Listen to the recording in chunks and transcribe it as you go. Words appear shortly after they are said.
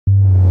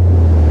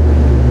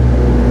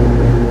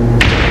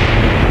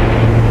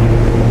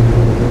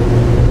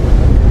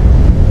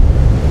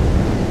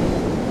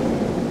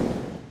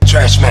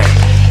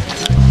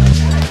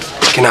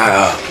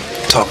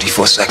I talk to you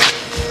for a second?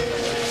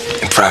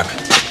 In private.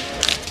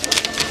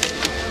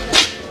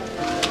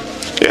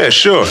 Yeah,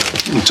 sure.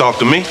 You can talk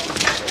to me.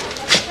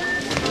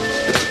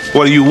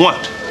 What do you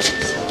want?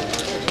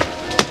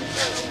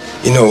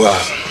 You know,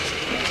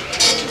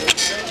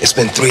 it's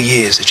been 3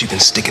 years that you've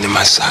been sticking in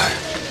my side.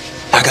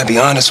 I gotta be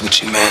honest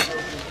with you, man.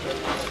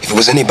 If it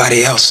was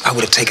anybody else, I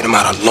would have taken him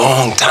out a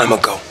long time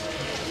ago.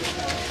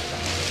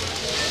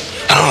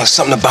 I don't know,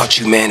 something about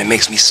you, man, that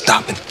makes me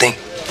stop and think.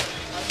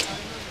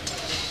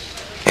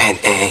 And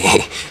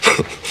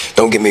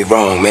don't get me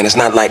wrong, man. It's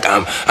not like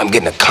I'm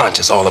getting a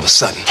conscience all of a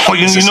sudden. Oh,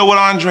 you know what,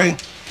 Andre?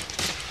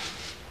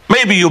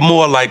 Maybe you're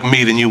more like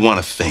me than you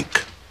want to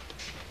think.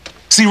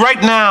 See,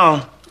 right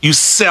now, you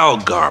sell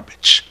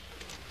garbage.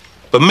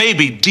 But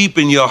maybe deep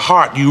in your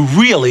heart, you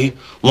really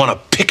want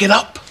to pick it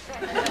up.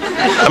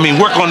 I mean,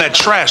 work on that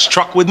trash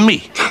truck with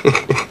me.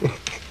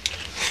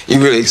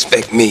 You really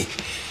expect me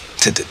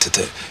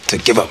to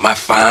give up my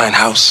fine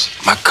house,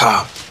 my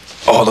car,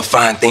 all the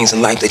fine things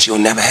in life that you'll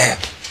never have?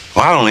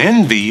 Well, I don't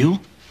envy you.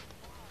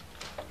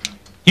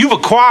 You've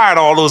acquired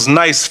all those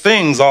nice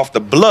things off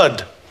the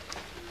blood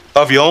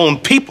of your own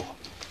people.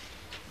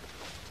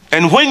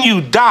 And when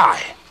you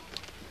die,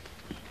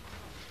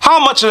 how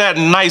much of that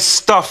nice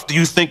stuff do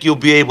you think you'll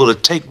be able to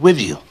take with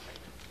you?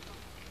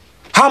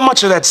 How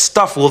much of that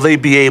stuff will they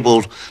be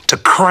able to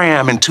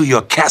cram into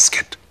your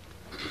casket?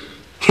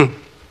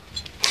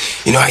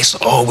 You know, I used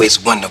to always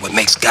wonder what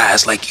makes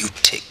guys like you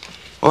tick.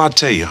 Well, I'll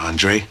tell you,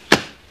 Andre.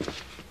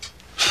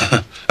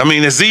 I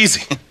mean, it's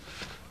easy.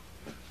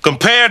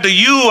 Compared to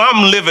you,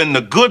 I'm living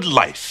the good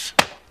life.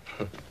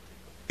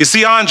 You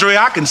see, Andre,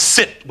 I can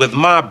sit with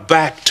my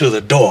back to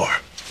the door.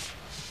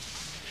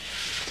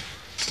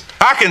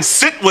 I can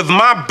sit with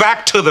my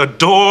back to the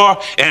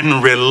door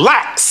and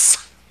relax,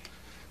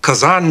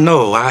 'cause I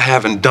know I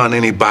haven't done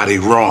anybody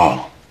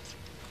wrong.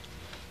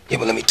 Yeah,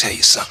 but let me tell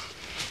you something.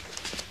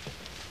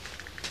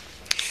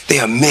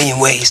 There are a million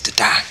ways to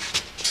die.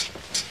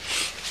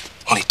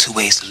 Only 2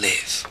 ways to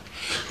live.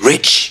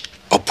 Rich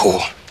or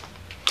poor.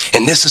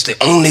 And this is the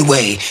only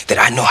way that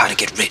I know how to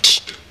get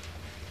rich.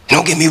 And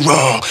don't get me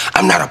wrong,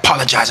 I'm not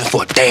apologizing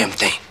for a damn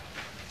thing.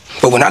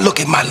 But when I look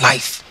at my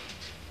life,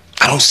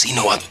 I don't see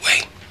no other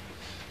way.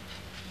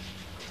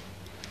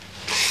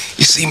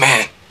 You see,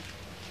 man,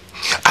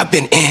 I've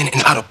been in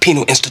and out of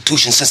penal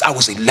institutions since I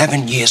was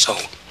 11 years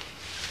old.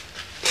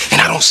 And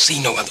I don't see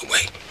no other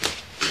way.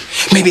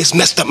 Maybe it's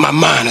messed up my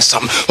mind or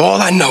something.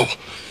 All I know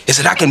is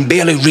that I can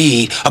barely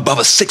read above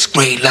a 6th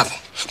grade level,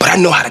 but I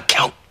know how to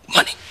count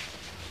money.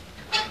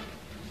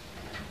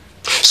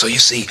 So you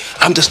see,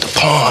 I'm just a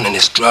pawn in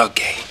this drug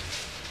game.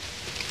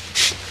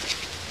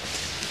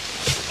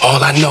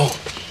 All I know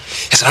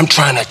is that I'm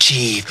trying to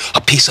achieve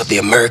a piece of the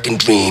American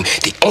dream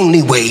the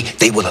only way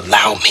they will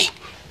allow me.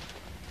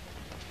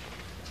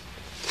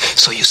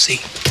 So you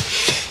see,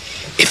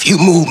 if you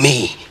move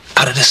me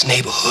out of this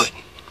neighborhood,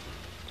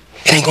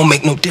 it ain't gonna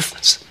make no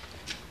difference.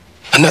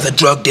 Another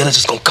drug dealer's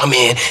just gonna come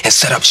in and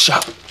set up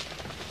shop.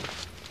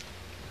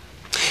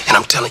 And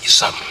I'm telling you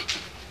something.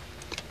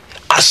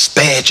 I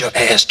spared your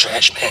ass,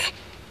 trash man.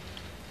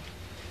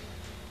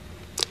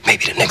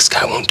 Maybe the next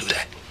guy won't do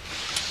that.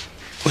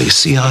 Well, you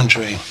see,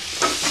 Andre,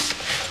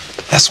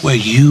 that's where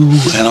you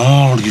and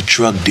all you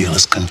drug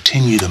dealers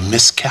continue to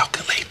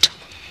miscalculate.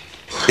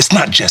 It's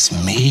not just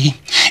me.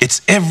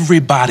 It's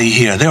everybody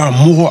here. There are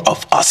more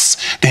of us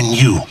than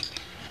you.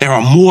 There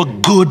are more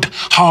good,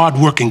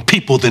 hard-working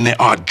people than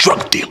there are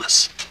drug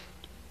dealers.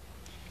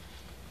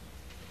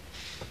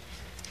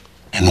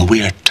 And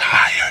we're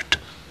tired.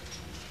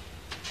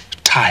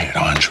 Tired,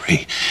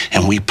 Andre,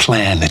 and we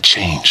plan to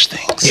change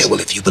things. Yeah, well,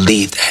 if you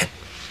believe that,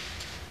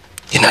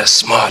 you're not as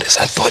smart as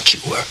I thought you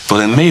were. Well,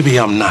 then maybe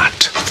I'm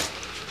not.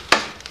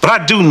 But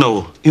I do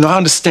know, I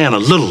understand a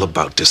little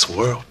about this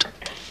world.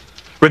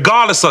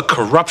 Regardless of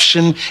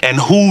corruption and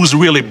who's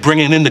really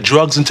bringing in the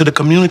drugs into the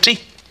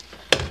community,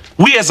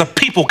 we as a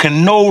people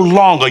can no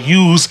longer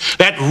use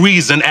that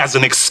reason as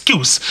an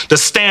excuse to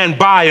stand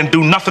by and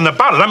do nothing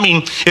about it. I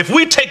mean, if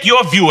we take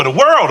your view of the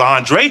world,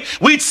 Andre,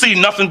 we'd see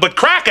nothing but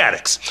crack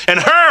addicts and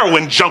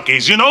heroin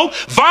junkies,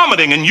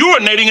 vomiting and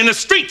urinating in the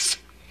streets.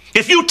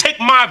 If you take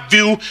my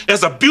view,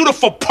 there's a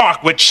beautiful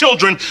park where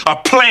children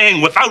are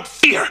playing without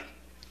fear.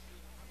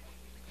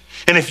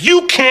 And if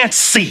you can't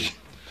see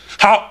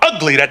how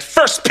ugly that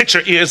first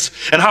picture is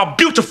and how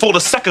beautiful the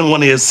second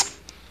one is,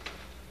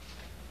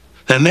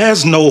 then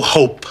there's no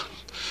hope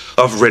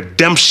of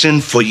redemption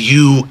for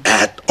you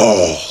at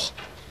all.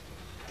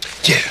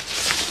 Yeah.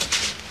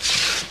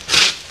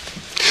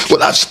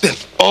 Well, I've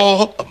spent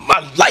all of my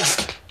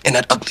life in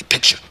that ugly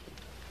picture.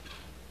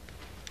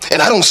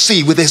 And I don't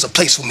see where there's a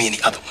place for me in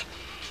the other one.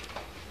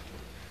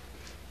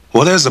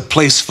 Well, there's a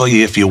place for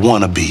you if you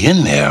want to be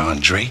in there,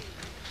 Andre.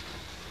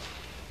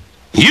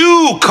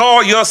 You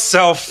call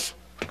yourself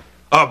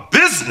a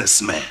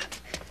businessman.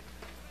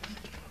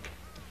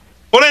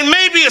 Well, then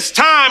maybe it's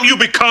time you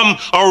become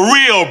a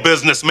real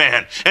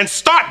businessman and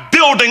start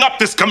building up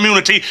this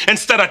community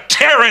instead of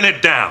tearing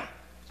it down.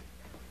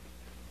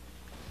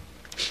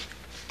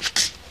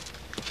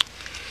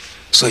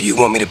 So you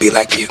want me to be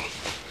like you?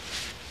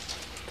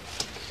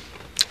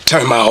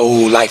 Turn my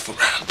whole life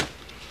around.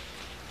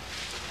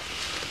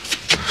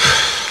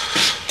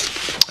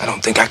 I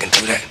don't think I can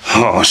do that.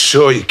 Oh,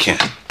 sure you can.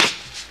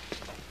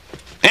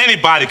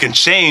 Anybody can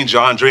change,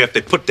 Andre, if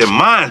they put their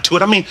mind to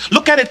it. I mean,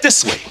 look at it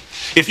this way.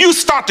 If you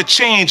start to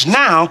change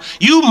now,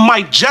 you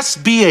might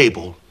just be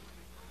able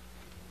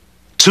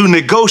to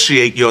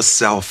negotiate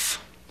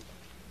yourself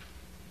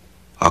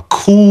a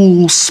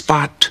cool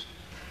spot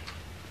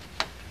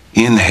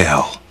in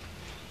hell.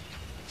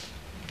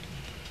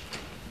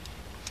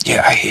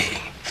 Yeah, I hear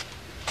you.